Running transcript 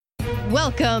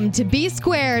Welcome to B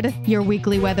Squared, your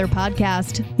weekly weather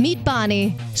podcast. Meet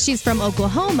Bonnie. She's from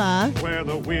Oklahoma, where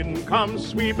the wind comes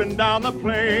sweeping down the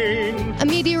plain. A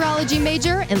meteorology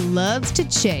major and loves to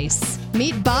chase.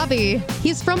 Meet Bobby.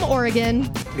 He's from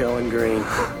Oregon. Going green.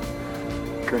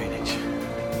 Greenwich.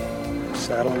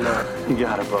 Saddle up. You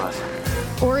got it, boss.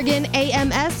 Oregon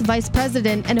AMS vice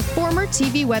president and a former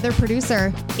TV weather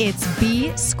producer. It's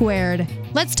B Squared.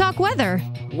 Let's talk weather.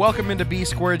 Welcome into B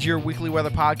Squared, your weekly weather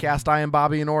podcast. I am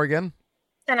Bobby in Oregon.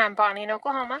 And I'm Bonnie in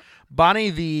Oklahoma. Bonnie,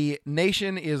 the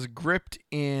nation is gripped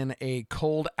in a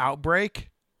cold outbreak.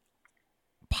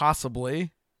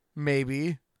 Possibly.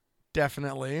 Maybe.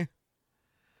 Definitely.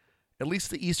 At least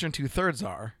the eastern two-thirds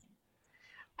are.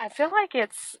 I feel like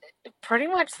it's pretty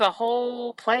much the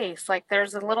whole place. Like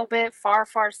there's a little bit far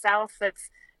south that's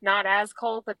not as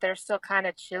cold, but they're still kind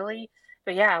of chilly.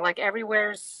 But yeah, like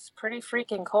everywhere's pretty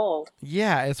freaking cold.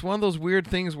 Yeah, it's one of those weird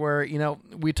things where,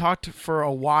 we talked for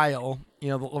a while,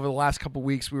 over the last couple of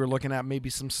weeks, we were looking at maybe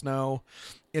some snow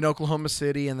in Oklahoma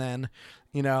City. And then,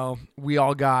 we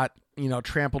all got,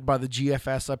 trampled by the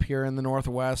GFS up here in the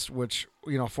Northwest, which,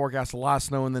 forecast a lot of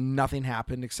snow and then nothing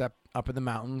happened except up in the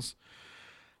mountains.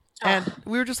 And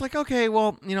we were just like, okay,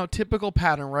 well, typical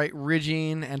pattern, right?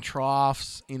 Ridging and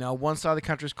troughs, one side of the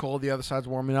country's cold, the other side's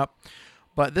warming up.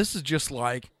 But this is just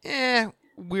like,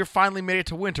 we're finally made it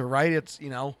to winter, right? It's,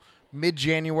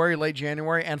 mid-January, late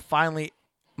January, and finally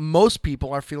most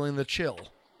people are feeling the chill.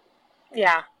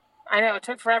 Yeah, I know. It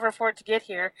took forever for it to get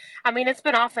here. I mean, it's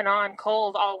been off and on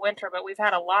cold all winter, but we've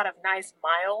had a lot of nice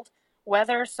mild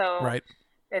weather, so right.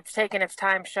 It's taken its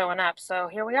time showing up. So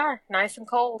here we are, nice and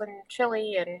cold and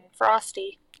chilly and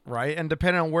frosty. Right, and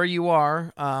depending on where you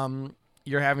are,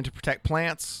 you're having to protect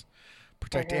plants,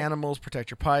 protect animals, protect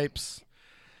your pipes.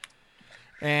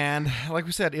 And like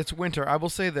we said, it's winter. I will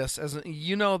say this,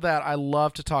 that I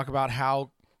love to talk about how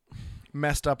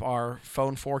messed up our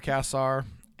phone forecasts are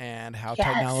and how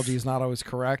technology is not always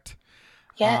correct.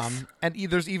 Yes. And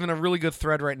there's even a really good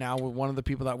thread right now with one of the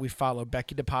people that we follow,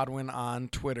 Becky DePodwin on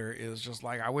Twitter, is just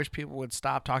like, I wish people would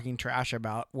stop talking trash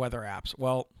about weather apps.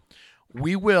 Well,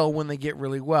 we will when they get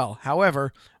really well.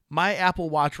 However, my Apple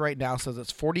Watch right now says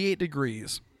it's 48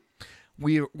 degrees.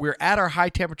 We're at our high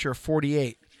temperature of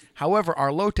 48. However,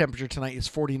 our low temperature tonight is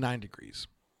 49 degrees.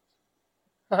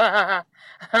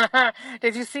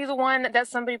 Did you see the one that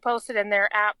somebody posted and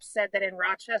their app said that in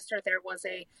Rochester there was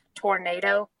a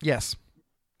tornado? Yes.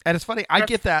 And it's funny. I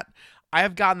get that. I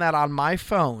have gotten that on my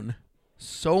phone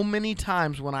so many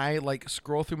times when I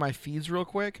scroll through my feeds real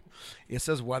quick. It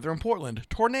says weather in Portland,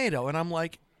 tornado. And I'm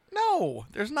like, no,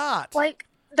 there's not.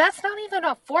 That's not even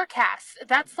a forecast.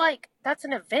 That's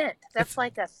an event. That's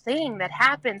a thing that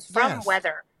happens from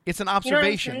weather. It's an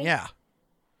observation, yeah.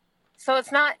 So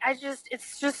it's not.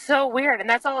 It's just so weird, and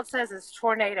that's all it says is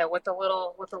tornado with the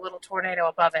little tornado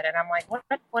above it, and I'm like,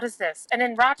 what is this? And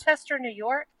in Rochester, New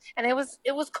York, and it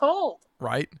was cold,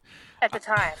 right, at the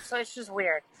time. So it's just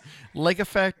weird. Lake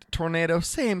effect, tornado,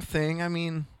 same thing. I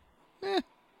mean,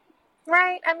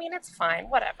 Right. I mean, it's fine.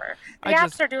 Whatever. The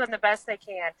apps are doing the best they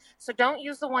can. So don't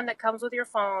use the one that comes with your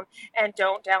phone, and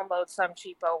don't download some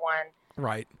cheapo one.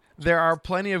 Right. There are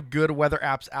plenty of good weather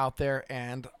apps out there,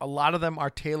 and a lot of them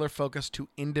are tailor-focused to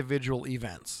individual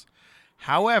events.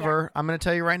 However, I'm going to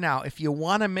tell you right now, if you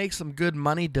want to make some good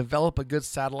money, develop a good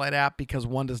satellite app because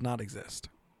one does not exist.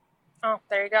 Oh,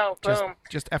 there you go. Boom.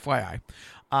 Just FYI.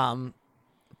 Tons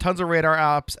of radar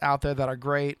apps out there that are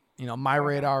great. My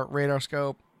Radar,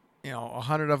 RadarScope,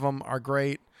 100 of them are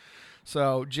great.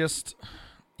 So just,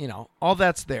 all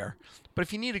that's there. But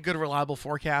if you need a good, reliable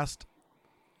forecast,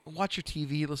 watch your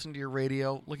TV, listen to your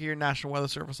radio, look at your National Weather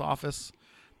Service office.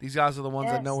 These guys are the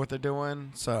ones that know what they're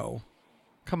doing. So,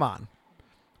 come on.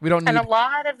 We don't need... And a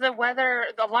lot of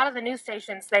the news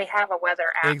stations, they have a weather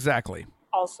app. Exactly.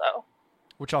 Also.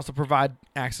 Which also provide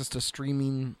access to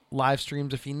streaming live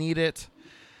streams if you need it.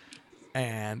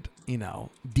 And,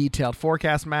 detailed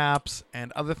forecast maps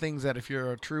and other things that if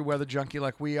you're a true weather junkie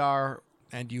like we are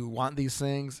and you want these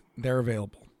things, they're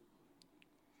available.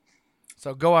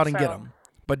 So, go out and get them.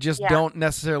 But just don't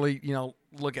necessarily,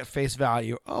 look at face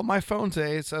value. Oh, my phone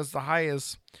today says the high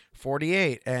is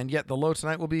 48, and yet the low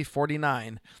tonight will be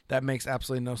 49. That makes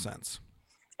absolutely no sense.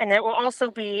 And it will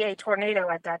also be a tornado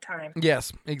at that time.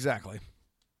 Yes, exactly.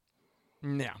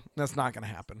 Yeah, that's not going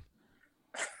to happen.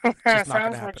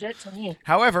 Sounds legit to me.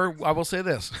 However, I will say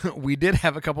this. We did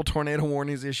have a couple tornado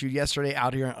warnings issued yesterday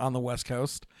out here on the West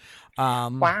Coast.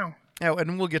 Wow.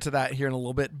 And we'll get to that here in a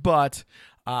little bit. But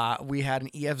we had an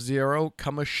EF0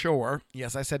 come ashore.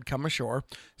 Yes, I said come ashore.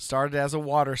 Started as a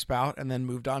water spout and then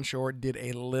moved on shore. Did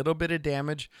a little bit of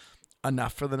damage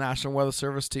enough for the National Weather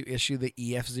Service to issue the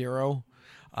EF0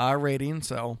 rating.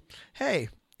 So, hey,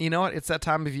 you know what? It's that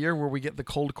time of year where we get the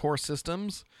cold core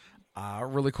systems.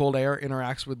 Really cold air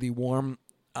interacts with the warm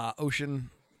ocean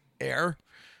air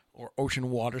or ocean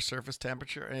water surface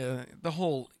temperature. The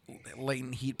whole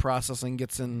latent heat processing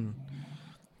gets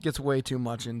way too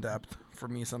much in depth for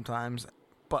me sometimes.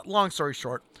 But long story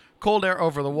short, cold air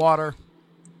over the water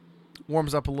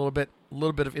warms up a little bit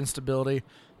of instability,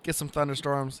 get some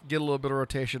thunderstorms, get a little bit of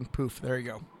rotation, poof, there you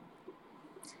go.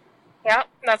 Yep,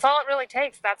 that's all it really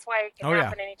takes. That's why it can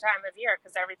happen any time of year,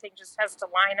 because everything just has to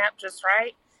line up just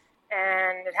right,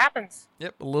 and it happens.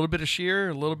 Yep, a little bit of shear,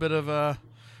 a little bit of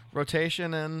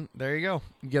rotation, and there you go.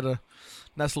 You get a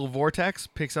nice little vortex,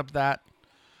 picks up that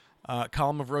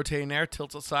column of rotating air,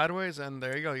 tilts it sideways, and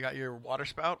there you go. You got your water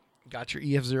spout, got your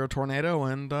EF0 tornado,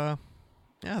 and the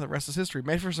rest is history.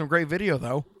 Made for some great video,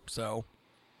 though, so...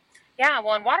 Yeah,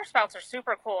 well, and water spouts are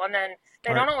super cool, and then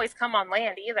they don't always come on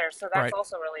land either, so that's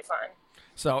also really fun.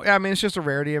 So, yeah, I mean, it's just a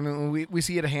rarity. I mean, we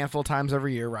see it a handful of times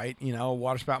every year, right? You know, a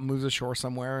water spout moves ashore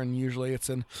somewhere, and usually it's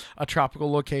in a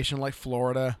tropical location like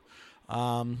Florida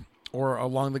or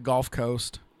along the Gulf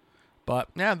Coast. But,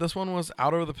 yeah, this one was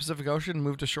out over the Pacific Ocean,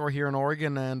 moved ashore here in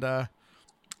Oregon, and like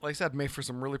I said, made for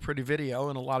some really pretty video,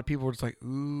 and a lot of people were just like,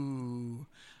 ooh...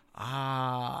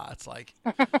 it's like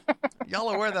y'all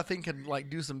are aware that thing can like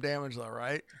do some damage though,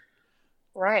 right?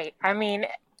 Right. I mean,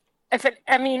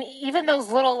 even those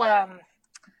little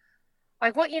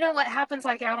like what happens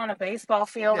like out on a baseball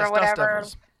field or whatever.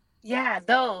 Yeah,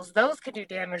 those could do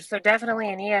damage. So definitely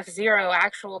an EF0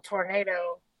 actual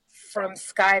tornado from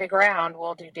sky to ground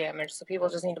will do damage. So people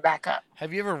just need to back up.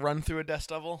 Have you ever run through a dust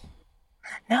devil?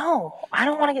 No, I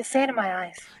don't want to get sand in my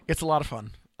eyes. It's a lot of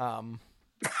fun.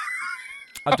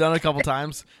 I've done it a couple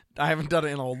times. I haven't done it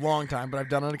in a long time, but I've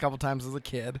done it a couple times as a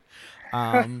kid.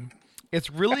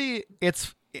 It's really,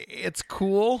 it's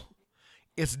cool.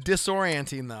 It's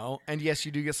disorienting though. And yes,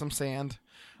 you do get some sand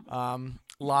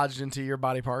lodged into your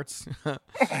body parts.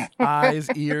 Eyes,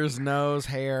 ears, nose,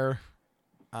 hair.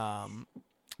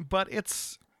 But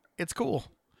it's cool.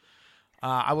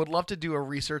 I would love to do a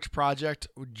research project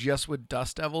just with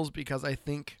dust devils because I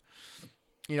think,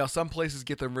 some places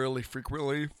get them really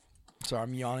frequently. Sorry,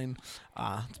 I'm yawning.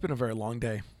 It's been a very long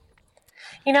day.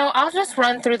 I'll just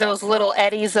run through those little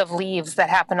eddies of leaves that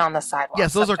happen on the sidewalk.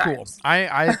 Yes, those sometimes. Are cool.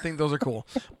 I think those are cool.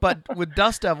 But with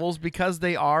dust devils, because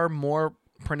they are more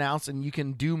pronounced and you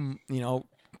can do,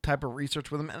 type of research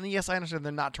with them. And yes, I understand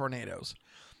they're not tornadoes.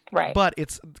 Right. But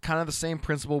it's kind of the same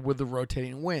principle with the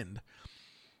rotating wind.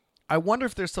 I wonder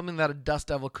if there's something that a dust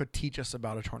devil could teach us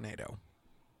about a tornado.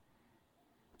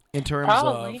 In terms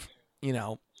of,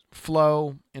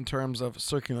 flow, in terms of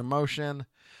circular motion.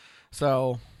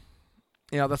 So,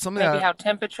 that's something maybe how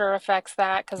temperature affects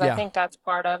that, because I think that's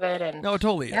part of it. And no, it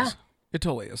totally is. It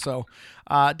totally is. So,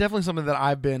 definitely something that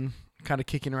I've been kind of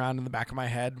kicking around in the back of my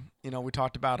head. We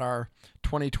talked about our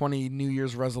 2020 New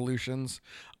Year's resolutions.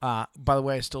 By the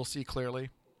way, I still see clearly.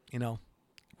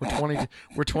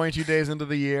 We're 22 days into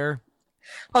the year.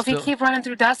 Well, if you keep running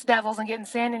through dust devils and getting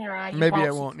sand in your eye, maybe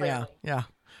I won't. Yeah.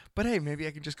 But hey, maybe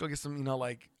I can just go get some,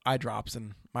 like eye drops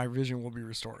and my vision will be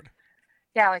restored.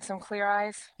 Yeah, like some clear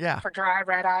eyes. Yeah. For dry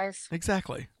red eyes.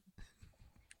 Exactly.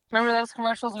 Remember those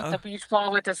commercials with the beach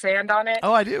ball with the sand on it?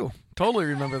 Oh, I do. Totally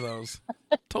remember those.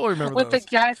 With the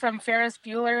guy from Ferris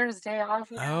Bueller's Day Off.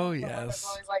 Oh, yes.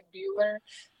 Always like Bueller.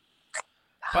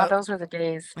 Oh, those were the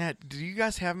days. Yeah. Do you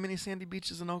guys have many sandy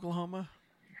beaches in Oklahoma?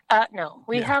 No.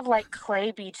 We have like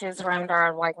clay beaches around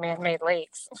our like man-made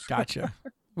lakes. Gotcha.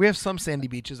 We have some sandy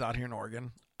beaches out here in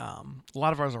Oregon. A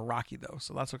lot of ours are rocky, though,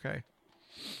 so that's okay.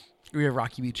 We have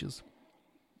rocky beaches.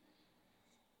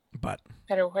 But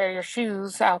better wear your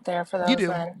shoes out there for those. You do.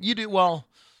 Then. You do. Well,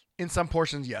 in some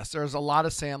portions, yes. There's a lot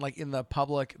of sand, like in the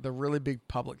really big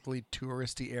publicly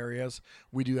touristy areas,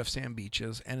 we do have sand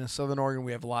beaches. And in Southern Oregon,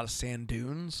 we have a lot of sand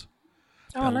dunes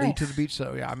that lead to the beach.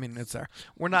 So, yeah, I mean, it's there.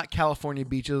 We're not California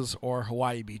beaches or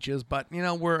Hawaii beaches, but,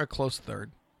 we're a close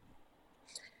third.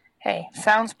 Hey,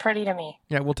 sounds pretty to me.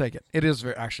 Yeah, we'll take it. It is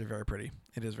actually very pretty.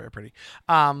 It is very pretty.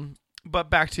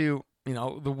 But back to,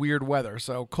 the weird weather.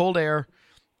 So cold air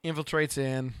infiltrates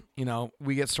in,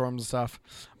 we get storms and stuff.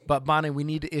 But Bonnie, we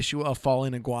need to issue a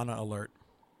falling iguana alert.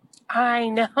 I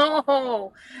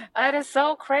know. That is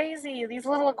so crazy. These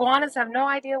little iguanas have no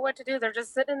idea what to do. They're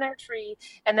just sitting in their tree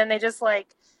and then they just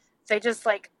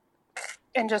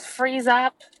freeze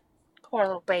up. Poor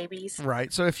little babies.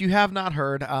 Right. So if you have not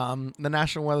heard, the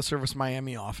National Weather Service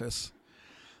Miami office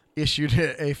issued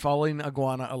a falling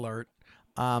iguana alert.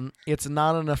 It's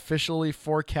not an officially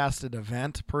forecasted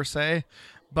event per se,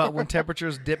 but when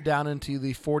temperatures dip down into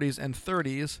the 40s and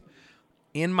 30s,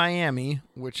 in Miami,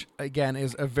 which again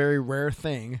is a very rare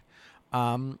thing,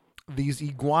 these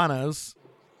iguanas,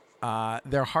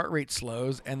 their heart rate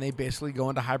slows and they basically go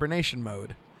into hibernation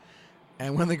mode.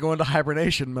 And when they go into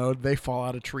hibernation mode, they fall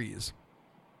out of trees.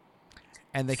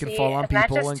 And they can fall on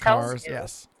people and cars.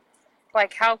 Yes.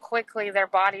 Like how quickly their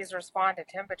bodies respond to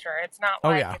temperature. It's not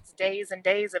it's days and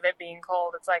days of it being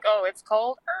cold. It's like, oh, it's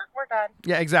cold. We're done.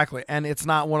 Yeah, exactly. And it's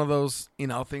not one of those,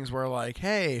 things where like,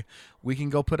 hey, we can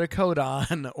go put a coat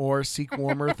on or seek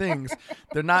warmer things.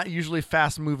 They're not usually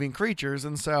fast moving creatures.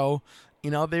 And so,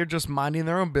 they're just minding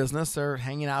their own business. They're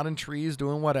hanging out in trees,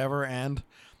 doing whatever, and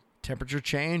temperature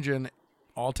change. And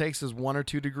all it takes is 1 or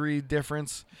 2 degree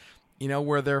difference,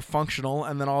 where they're functional.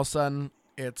 And then all of a sudden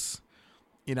it's,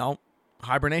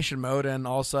 hibernation mode, and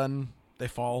all of a sudden they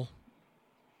fall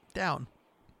down.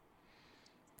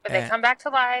 But they come back to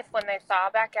life when they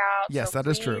thaw back out. Yes, so that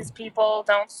is true. Please, people,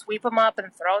 don't sweep them up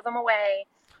and throw them away.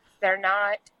 They're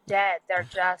not dead. They're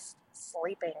just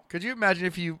sleeping. Could you imagine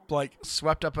if you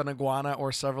swept up an iguana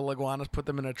or several iguanas, put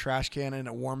them in a trash can, and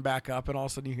it warmed back up, and all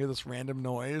of a sudden you hear this random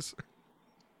noise?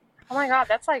 Oh my God,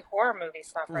 that's like horror movie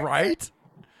stuff, right?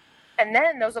 There. And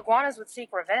then those iguanas would seek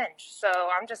revenge. So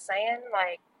I'm just saying,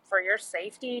 for your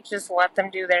safety, just let them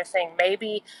do their thing.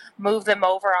 Maybe move them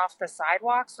over off the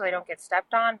sidewalk so they don't get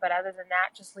stepped on. But other than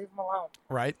that, just leave them alone.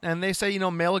 Right. And they say,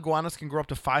 male iguanas can grow up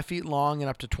to 5 feet long and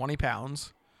up to 20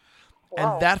 pounds.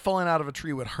 Whoa. And that falling out of a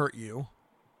tree would hurt you.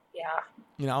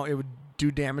 Yeah. It would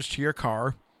do damage to your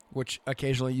car, which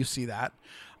occasionally you see that.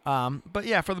 But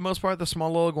yeah, for the most part, the small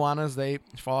little iguanas, they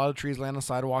fall out of trees, land on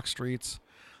sidewalks, streets,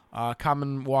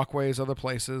 common walkways, other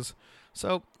places.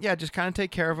 So yeah, just kind of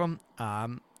take care of them.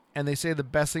 And they say the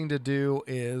best thing to do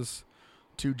is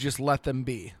to just let them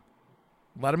be.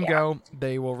 Let them go.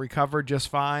 They will recover just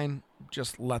fine.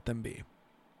 Just let them be.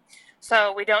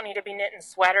 So we don't need to be knitting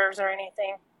sweaters or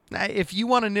anything? If you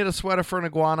want to knit a sweater for an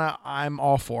iguana, I'm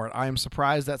all for it. I am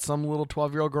surprised that some little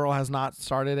 12-year-old girl has not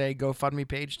started a GoFundMe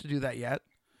page to do that yet.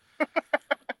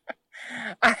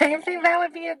 I think that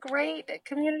would be a great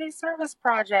community service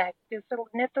project, is to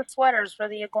knit the sweaters for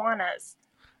the iguanas.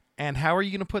 And how are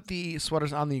you going to put the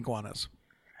sweaters on the iguanas?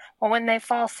 Well, when they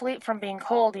fall asleep from being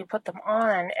cold, you put them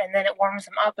on, and then it warms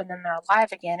them up, and then they're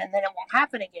alive again, and then it won't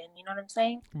happen again. You know what I'm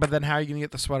saying? But then how are you going to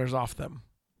get the sweaters off them?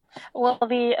 Well,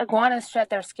 the iguanas shed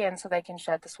their skin so they can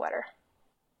shed the sweater.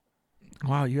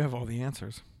 Wow, you have all the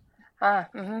answers.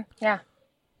 Yeah.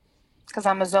 Because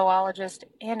I'm a zoologist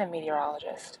and a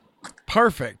meteorologist.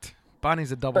 Perfect.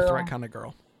 Bonnie's a double threat kind of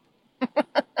girl.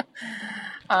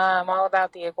 I'm all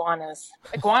about the iguanas.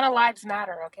 Iguana lives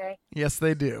matter, okay? Yes,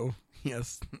 they do.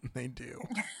 Yes, they do.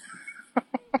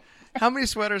 How many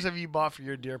sweaters have you bought for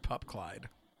your dear pup, Clyde?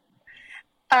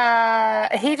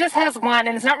 He just has one,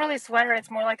 and it's not really a sweater. It's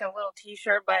more like a little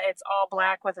T-shirt, but it's all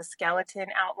black with a skeleton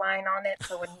outline on it.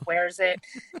 So when he wears it,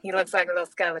 he looks like a little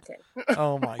skeleton.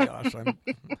 Oh my gosh!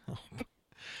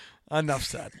 Enough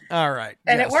said. All right,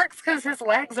 and it works because his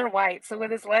legs are white. So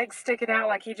with his legs sticking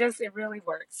out, it really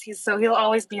works. He'll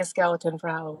always be a skeleton for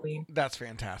Halloween. That's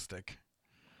fantastic.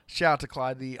 Shout out to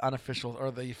Clyde, the unofficial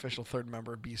or the official third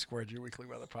member of B Squared, your weekly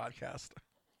weather podcast.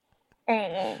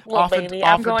 Baby,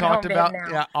 I'm going home to him now.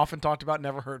 Yeah, often talked about,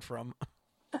 never heard from.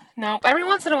 No, every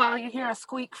once in a while you hear a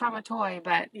squeak from a toy,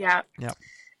 but yeah. Yep.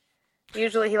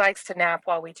 Usually he likes to nap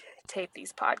while we tape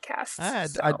these podcasts.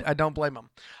 I don't blame him.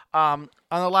 On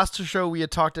the last show, we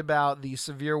had talked about the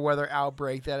severe weather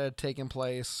outbreak that had taken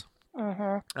place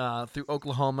through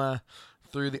Oklahoma,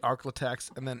 through the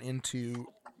Arklatex, and then into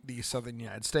the southern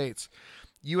United States.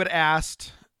 You had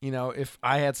asked, if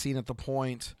I had seen at the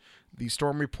point the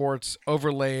storm reports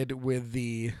overlaid with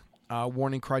the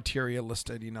warning criteria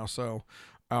listed,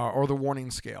 or the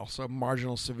warning scale. So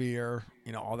marginal, severe,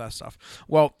 all that stuff.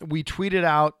 Well, we tweeted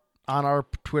out on our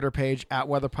Twitter page at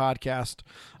Weather Podcast,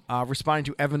 responding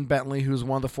to Evan Bentley, who's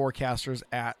one of the forecasters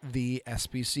at the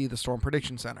SPC, the Storm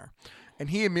Prediction Center. And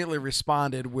he immediately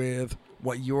responded with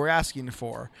what you were asking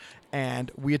for. And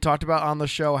we had talked about on the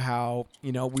show how,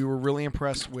 we were really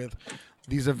impressed with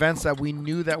these events that we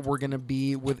knew that were going to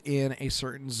be within a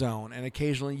certain zone. And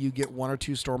occasionally you get 1 or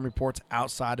 2 storm reports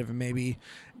outside of maybe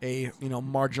a,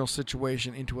 marginal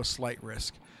situation into a slight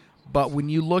risk. But when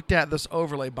you looked at this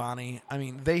overlay, Bonnie,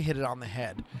 they hit it on the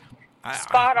head.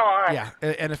 Spot on. Yeah.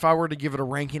 And if I were to give it a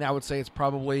ranking, I would say it's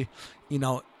probably,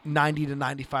 90 to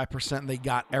 95%. They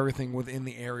got everything within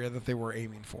the area that they were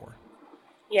aiming for.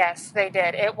 Yes, they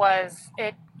did. It was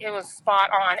spot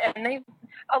on. And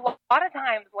a lot of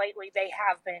times lately they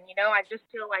have been, I just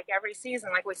feel like every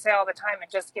season, like we say all the time,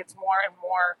 it just gets more and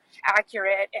more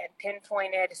accurate and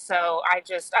pinpointed. So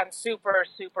I'm super,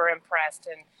 super impressed.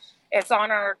 It's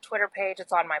on our Twitter page.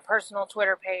 It's on my personal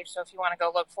Twitter page. So if you want to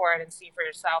go look for it and see for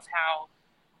yourself how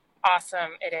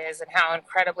awesome it is and how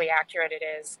incredibly accurate it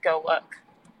is, go look.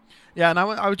 Yeah, and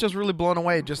I was just really blown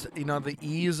away. Just, the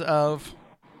ease of,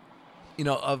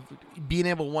 of being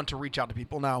able to want to reach out to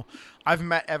people. Now, I've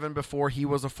met Evan before. He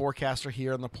was a forecaster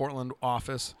here in the Portland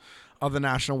office of the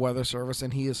National Weather Service,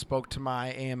 and he has spoke to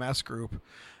my AMS group.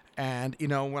 And,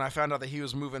 when I found out that he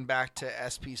was moving back to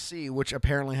SPC, which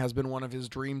apparently has been one of his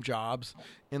dream jobs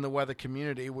in the weather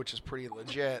community, which is pretty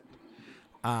legit,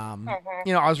 I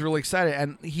was really excited.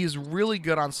 And he's really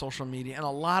good on social media. And a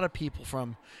lot of people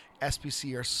from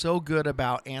SPC are so good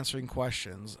about answering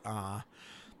questions. And,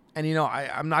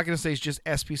 I'm not going to say it's just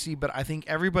SPC, but I think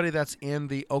everybody that's in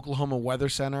the Oklahoma Weather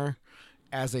Center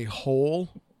as a whole,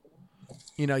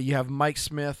 you have Mike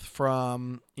Smith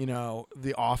from,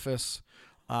 the office.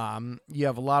 You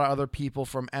have a lot of other people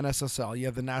from NSSL. You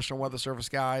have the National Weather Service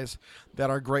guys that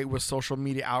are great with social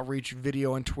media outreach,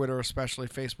 video and Twitter, especially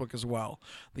Facebook as well.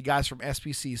 The guys from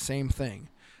SPC, same thing.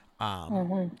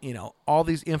 All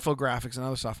these infographics and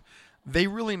other stuff. They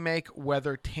really make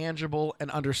weather tangible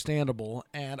and understandable.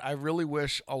 And I really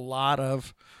wish a lot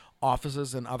of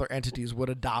offices and other entities would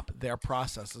adopt their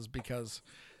processes because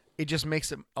it just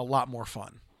makes it a lot more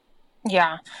fun.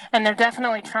 Yeah, and they're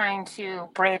definitely trying to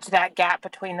bridge that gap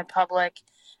between the public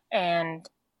and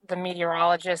the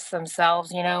meteorologists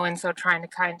themselves, and so trying to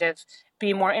kind of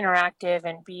be more interactive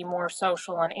and be more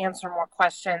social and answer more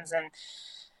questions and,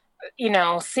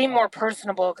 seem more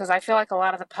personable, because I feel like a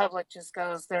lot of the public just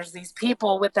goes, there's these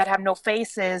people that have no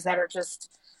faces that are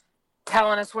just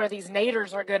telling us where these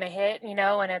naders are going to hit,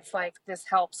 and it's like this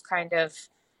helps kind of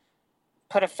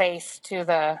put a face to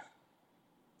the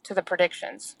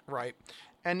predictions. Right.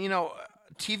 And,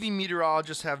 TV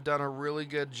meteorologists have done a really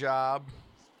good job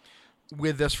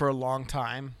with this for a long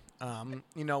time.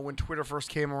 When Twitter first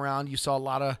came around, you saw a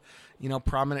lot of,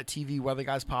 prominent TV weather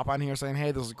guys pop on here saying,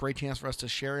 hey, this is a great chance for us to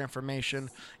share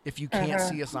information if you can't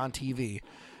see us on TV.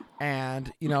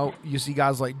 And, you see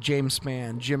guys like James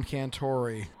Spann, Jim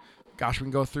Cantori. Gosh, we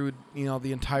can go through,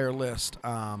 the entire list.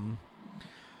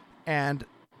 And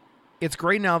it's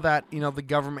great now that, the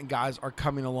government guys are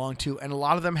coming along too. And a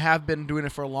lot of them have been doing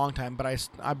it for a long time. But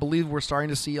I believe we're starting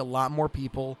to see a lot more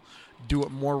people do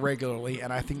it more regularly.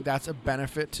 And I think that's a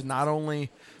benefit to not only,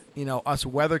 us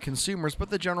weather consumers, but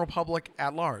the general public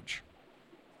at large.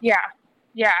 Yeah,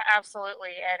 absolutely.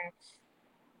 And,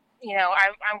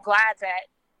 I'm glad that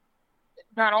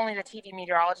not only the TV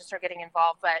meteorologists are getting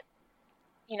involved, but,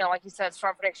 like you said,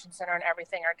 Storm Prediction Center and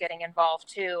everything are getting involved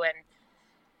too.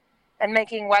 And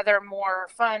making weather more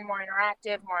fun, more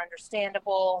interactive, more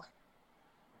understandable,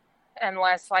 and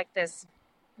less like this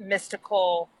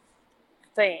mystical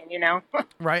thing,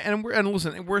 Right, and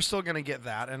listen, we're still gonna get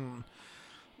that, and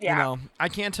I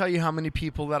can't tell you how many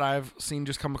people that I've seen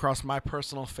just come across my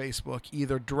personal Facebook,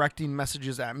 either directing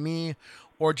messages at me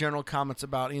or general comments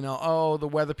about, oh, the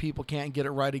weather people can't get it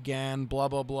right again, blah,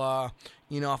 blah, blah.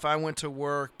 If I went to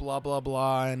work, blah, blah,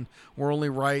 blah, and we're only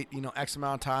right, X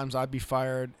amount of times, I'd be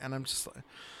fired. And I'm just like,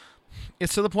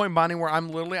 it's to the point, Bonnie, where I'm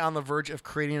literally on the verge of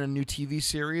creating a new TV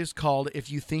series called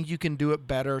If You Think You Can Do It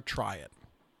Better, Try It.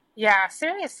 Yeah,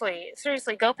 seriously,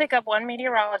 go pick up one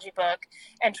meteorology book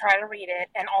and try to read it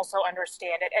and also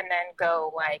understand it, and then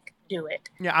go do it.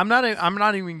 Yeah, I'm not even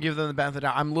gonna give them the benefit of the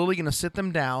doubt. I'm literally gonna sit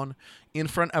them down in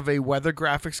front of a weather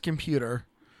graphics computer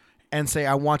and say,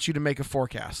 I want you to make a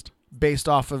forecast based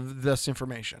off of this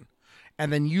information,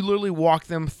 and then you literally walk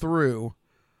them through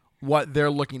what they're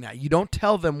looking at. You don't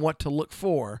tell them what to look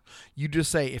for. You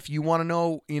just say, if you want to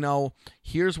know,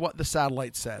 here's what the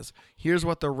satellite says. Here's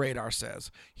what the radar says.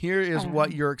 Here is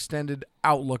what your extended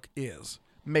outlook is.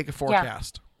 Make a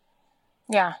forecast.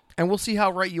 Yeah. And we'll see how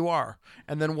right you are.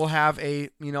 And then we'll have the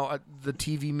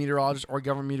TV meteorologist or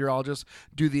government meteorologist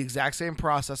do the exact same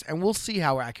process, and we'll see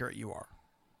how accurate you are.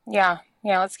 Yeah.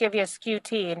 Let's give you a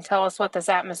SKU-T and tell us what this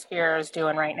atmosphere is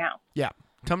doing right now. Yeah.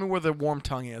 Tell me where the warm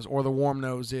tongue is, or the warm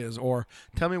nose is, or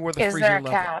tell me where the is freezing there a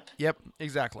level. cap? Yep,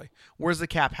 exactly. Where's the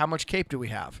cap? How much CAPE do we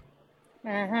have?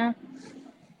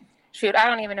 Shoot, I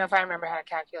don't even know if I remember how to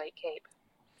calculate CAPE.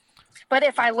 But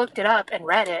if I looked it up and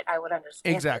read it, I would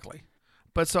understand. Exactly.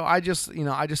 But so I just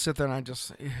sit there and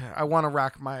I want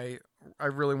to I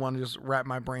really want to just wrap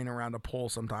my brain around a poll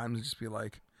sometimes and just be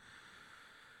like,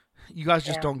 you guys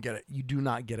just don't get it. You do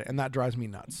not get it. And that drives me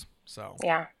nuts. So.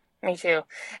 Yeah. Me too.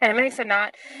 And it makes it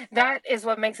that is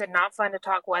what makes it not fun to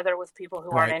talk weather with people who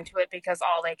aren't into it, because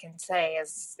all they can say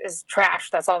is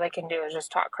trash. That's all they can do is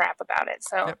just talk crap about it.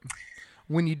 So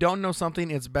when you don't know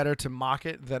something, it's better to mock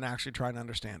it than actually try to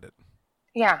understand it.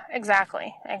 Yeah,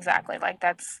 exactly. Like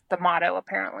that's the motto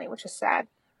apparently, which is sad.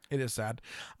 It is sad.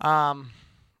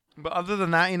 But other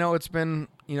than that, it's been,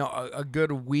 a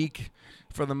good week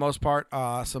for the most part.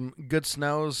 Some good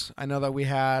snows. I know that we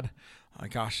had, I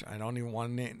don't even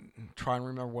want to try and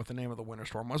remember what the name of the winter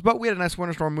storm was. But we had a nice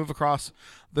winter storm move across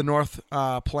the North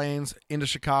Plains into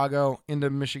Chicago, into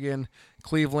Michigan.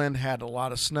 Cleveland had a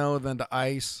lot of snow, then to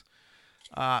ice.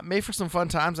 Made for some fun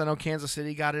times. I know Kansas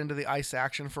City got into the ice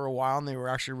action for a while, and they were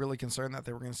actually really concerned that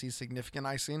they were going to see significant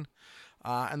icing.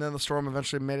 And then the storm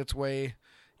eventually made its way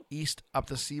east up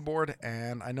the seaboard,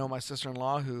 and I know my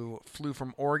sister-in-law, who flew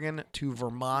from Oregon to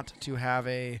Vermont to have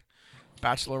a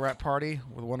bachelorette party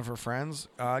with one of her friends,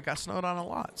 got snowed on a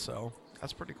lot, so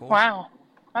that's pretty cool. Wow,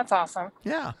 that's awesome.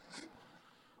 Yeah.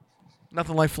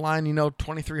 Nothing like flying,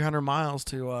 2,300 miles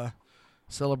to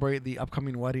celebrate the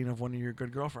upcoming wedding of one of your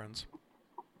good girlfriends.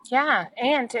 Yeah,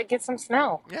 and to get some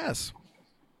snow. Yes.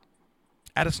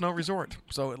 At a snow resort,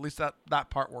 so at least that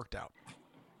part worked out.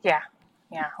 Yeah.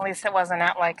 Yeah, at least it wasn't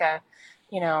at like a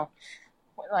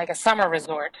summer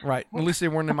resort. Right. At least they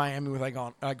weren't in Miami with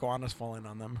iguanas falling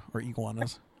on them, or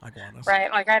iguanas. Right.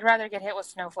 Like I'd rather get hit with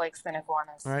snowflakes than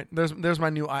iguanas. All right. There's my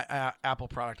new Apple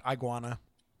product, Iguana.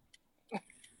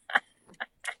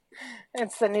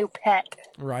 It's the new pet.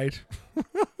 Right.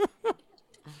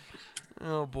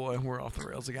 Oh boy, we're off the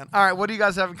rails again. All right. What do you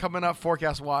guys have coming up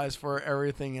forecast-wise for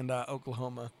everything in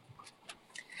Oklahoma?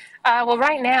 Well,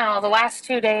 right now, the last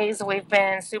 2 days, we've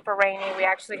been super rainy. We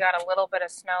actually got a little bit of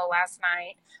snow last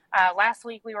night. Last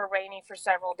week, we were rainy for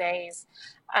several days.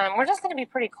 We're just going to be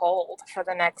pretty cold for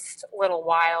the next little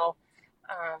while.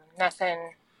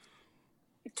 Nothing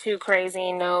too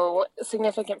crazy. No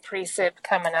significant precip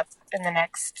coming up in the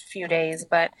next few days,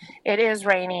 but it is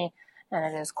rainy and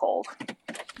it is cold.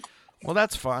 Well,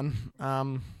 that's fun. At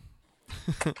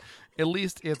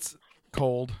least it's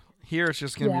cold. Here it's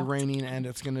just going to be raining and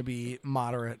it's going to be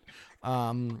moderate.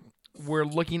 We're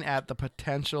looking at the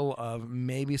potential of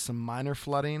maybe some minor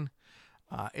flooding.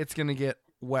 It's going to get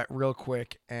wet real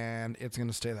quick and it's going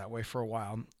to stay that way for a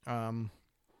while.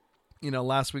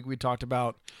 Last week we talked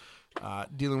about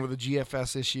dealing with the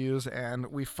GFS issues, and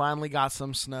we finally got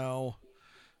some snow.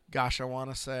 Gosh, I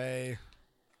want to say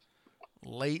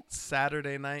late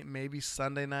Saturday night, maybe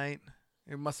Sunday night.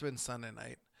 It must have been Sunday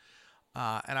night.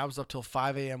 And I was up till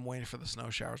 5 a.m. waiting for the snow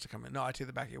showers to come in. No, I take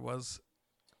it back.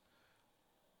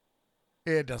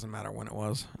 It doesn't matter when it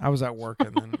was. I was at work,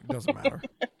 and then it doesn't matter.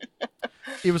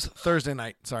 It was Thursday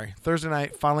night. Sorry. Thursday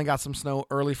night, finally got some snow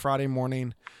early Friday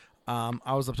morning.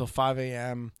 I was up till 5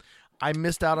 a.m. I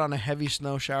missed out on a heavy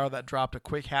snow shower that dropped a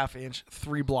quick half inch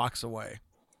 3 blocks away.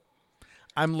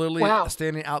 I'm literally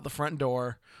standing out the front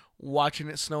door, watching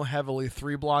it snow heavily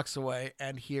 3 blocks away,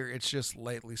 and here it's just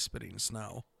lightly spitting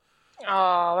snow.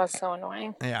 Oh, that's so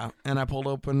annoying. Yeah, and I pulled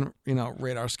open,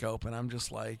 radar scope, and I'm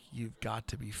just like, you've got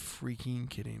to be freaking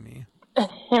kidding me.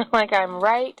 Like, I'm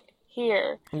right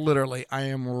here. Literally, I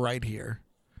am right here.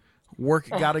 Work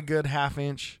got a good half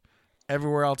inch.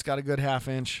 Everywhere else got a good half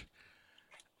inch.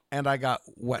 And I got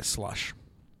wet slush.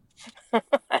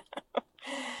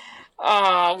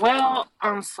 Well,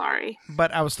 I'm sorry.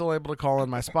 But I was still able to call in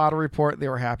my spotter report. They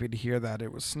were happy to hear that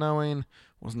it was snowing,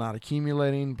 was not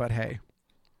accumulating, but hey.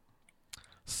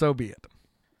 So be it.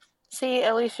 See,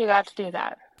 at least you got to do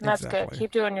that. That's Exactly. good.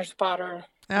 Keep doing your spotter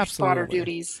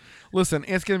duties. Listen,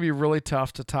 it's going to be really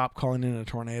tough to top calling in a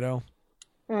tornado.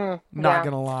 Not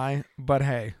going to lie. But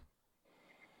hey,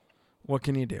 what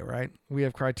can you do, right? We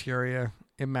have criteria.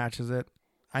 It matches it.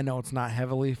 I know it's not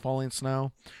heavily falling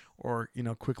snow or,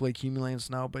 quickly accumulating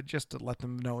snow, but just to let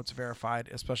them know it's verified,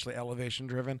 especially elevation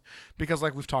driven. Because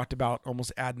like we've talked about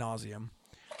almost ad nauseum,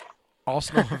 all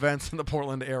snow events in the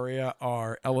Portland area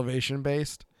are elevation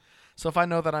based. So if I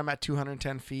know that I'm at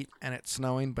 210 feet and it's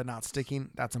snowing but not sticking,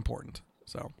 that's important.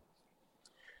 So,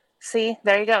 see,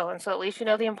 there you go. And so at least you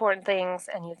know the important things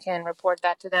and you can report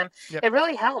that to them. Yep. It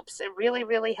really helps. It really,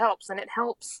 really helps. And it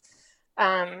helps.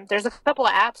 There's a couple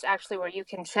of apps actually where you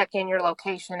can check in your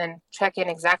location and check in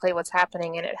exactly what's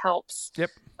happening, and it helps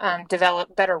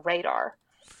develop better radar.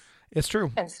 It's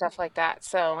true. And stuff like that.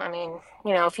 So, I mean,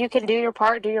 if you can do your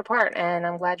part, and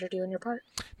I'm glad you're doing your part.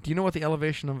 Do you know what the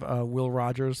elevation of Will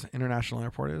Rogers International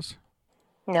Airport is?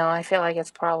 No, I feel like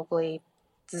it's probably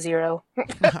 0.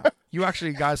 You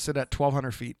actually guys sit at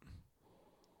 1,200 feet.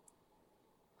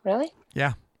 Really?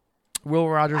 Yeah. Will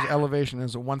Rogers elevation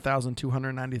is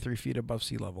 1,293 feet above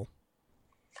sea level.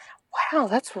 Wow,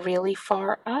 that's really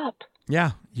far up.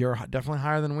 Yeah, you're definitely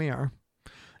higher than we are.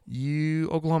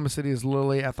 Oklahoma City is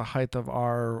literally at the height of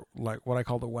our, like what I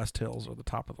call the West Hills, or the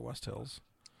top of the West Hills.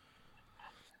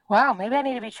 Wow, maybe I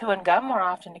need to be chewing gum more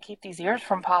often to keep these ears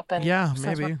from popping. Yeah,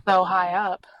 since maybe. we're so high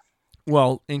up.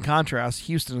 Well, in contrast,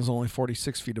 Houston is only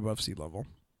 46 feet above sea level.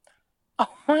 Oh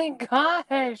my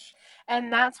gosh.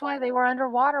 And that's why they were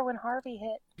underwater when Harvey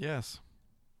hit. Yes.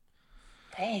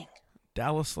 Dang.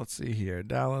 Dallas, let's see here.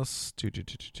 Dallas,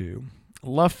 2.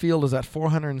 Love Field is at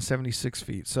 476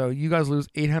 feet. So you guys lose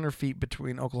 800 feet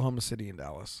between Oklahoma City and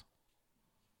Dallas.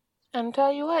 And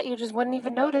tell you what, you just wouldn't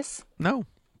even notice. No.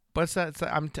 But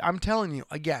I'm telling you,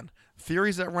 again,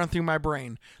 theories that run through my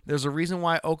brain. There's a reason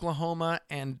why Oklahoma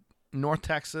and North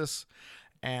Texas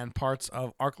and parts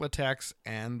of Arklatex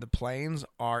and the plains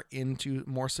are into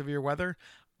more severe weather.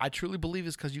 I truly believe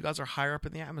it's because you guys are higher up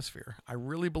in the atmosphere. I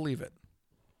really believe it.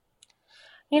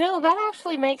 You know, that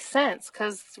actually makes sense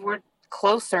because we're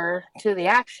closer to the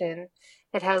action.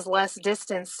 It has less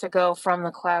distance to go from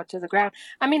the cloud to the ground.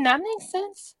 I mean, that makes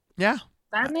sense. Yeah.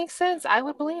 That makes sense. I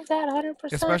would believe that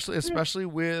 100%. Especially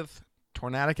with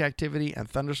tornadic activity and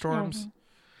thunderstorms.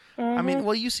 Mm-hmm. I mean,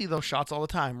 well, you see those shots all the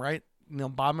time, right?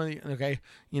 Bottom of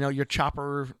your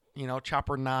chopper,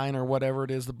 chopper 9 or whatever it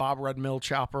is, the Bob Red Mill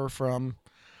chopper from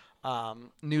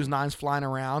News 9's flying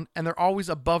around, and they're always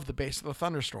above the base of the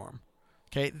thunderstorm.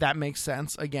 Okay, that makes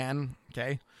sense. Again,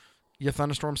 okay, your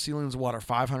thunderstorm ceiling is what,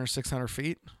 500, 600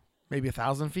 feet, maybe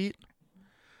 1,000 feet?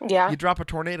 Yeah. You drop a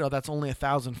tornado, that's only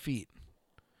 1,000 feet.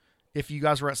 If you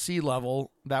guys were at sea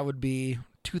level, that would be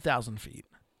 2,000 feet.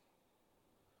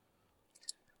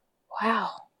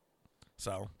 Wow.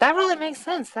 So that really makes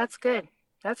sense. That's good.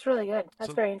 That's really good.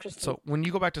 That's very interesting. So when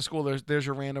you go back to school, there's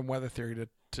your random weather theory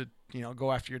to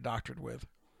go after your doctorate with.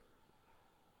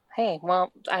 Hey,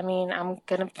 well, I mean, I'm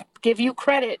gonna give you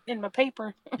credit in my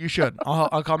paper. You should.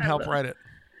 I'll come help write it.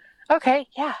 Okay.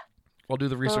 Yeah. I'll do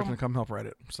the research and come help write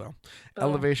it. So,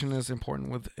 elevation is important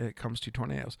when it comes to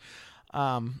tornadoes,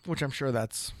 which I'm sure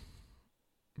that's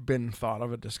been thought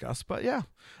of and discussed. But yeah,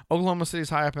 Oklahoma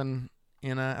City's high up in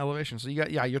elevation. So you're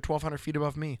 1,200 feet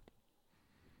above me.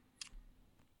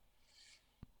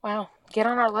 Wow, get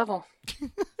on our level.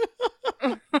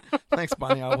 Thanks,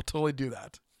 Bonnie. I will totally do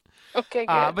that. Okay,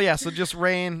 good. But yeah, so just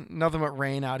rain, nothing but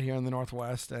rain out here in the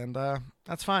Northwest, and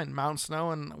that's fine. Mountain snow,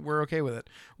 and we're okay with it.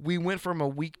 We went from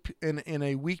in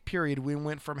a week period, we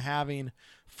went from having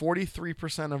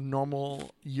 43% of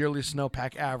normal yearly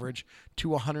snowpack average to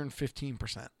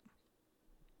 115%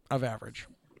 of average.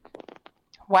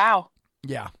 Wow.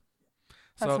 Yeah.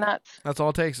 That's nuts. That's all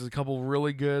it takes is a couple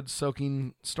really good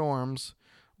soaking storms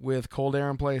with cold air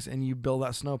in place, and you build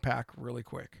that snowpack really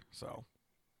quick. So.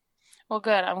 Well,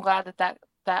 good. I'm glad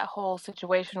that whole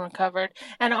situation recovered.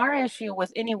 And our issue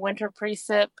with any winter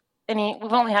precip,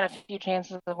 we've only had a few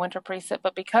chances of winter precip,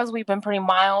 but because we've been pretty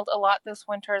mild a lot this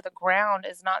winter, the ground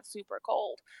is not super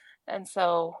cold. And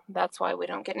so that's why we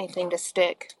don't get anything to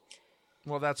stick.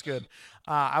 Well, that's good.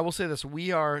 I will say this.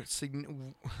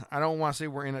 I don't want to say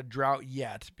we're in a drought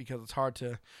yet because it's hard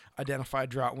to identify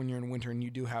drought when you're in winter and you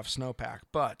do have snowpack.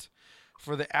 But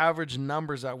for the average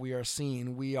numbers that we are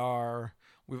seeing, we've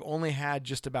only had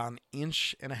just about 1.5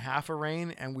 inches of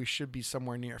rain, and we should be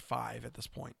somewhere near 5 at this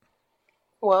point.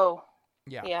 Whoa.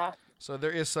 Yeah. So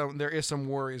there is some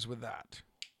worries with that.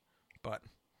 But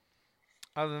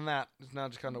other than that, it's now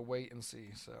just kind of wait and see.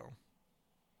 So.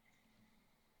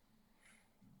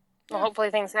 Well, hopefully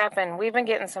things happen. We've been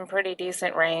getting some pretty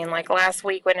decent rain. Like last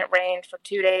week when it rained for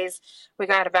 2 days, we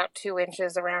got about 2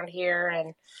 inches around here.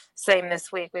 And same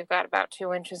this week, we've got about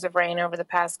 2 inches of rain over the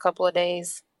past couple of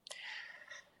days.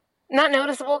 Not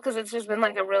noticeable because it's just been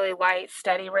like a really light,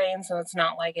 steady rain. So it's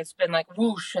not like it's been like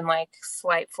whoosh and like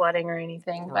slight flooding or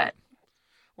anything. Right.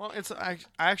 But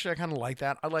I kind of like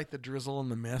that. I like the drizzle and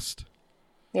the mist.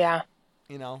 Yeah.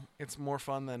 It's more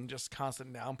fun than just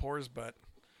constant downpours, but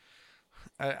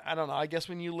I don't know. I guess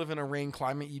when you live in a rain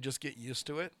climate, you just get used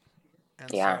to it.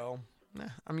 And so,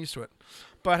 I'm used to it.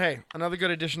 But hey, another good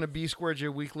edition of B Squared,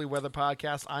 your weekly weather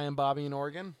podcast. I am Bobby in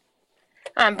Oregon.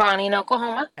 I'm Bonnie in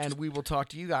Oklahoma. And we will talk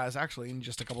to you guys actually in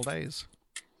just a couple days.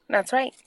 That's right.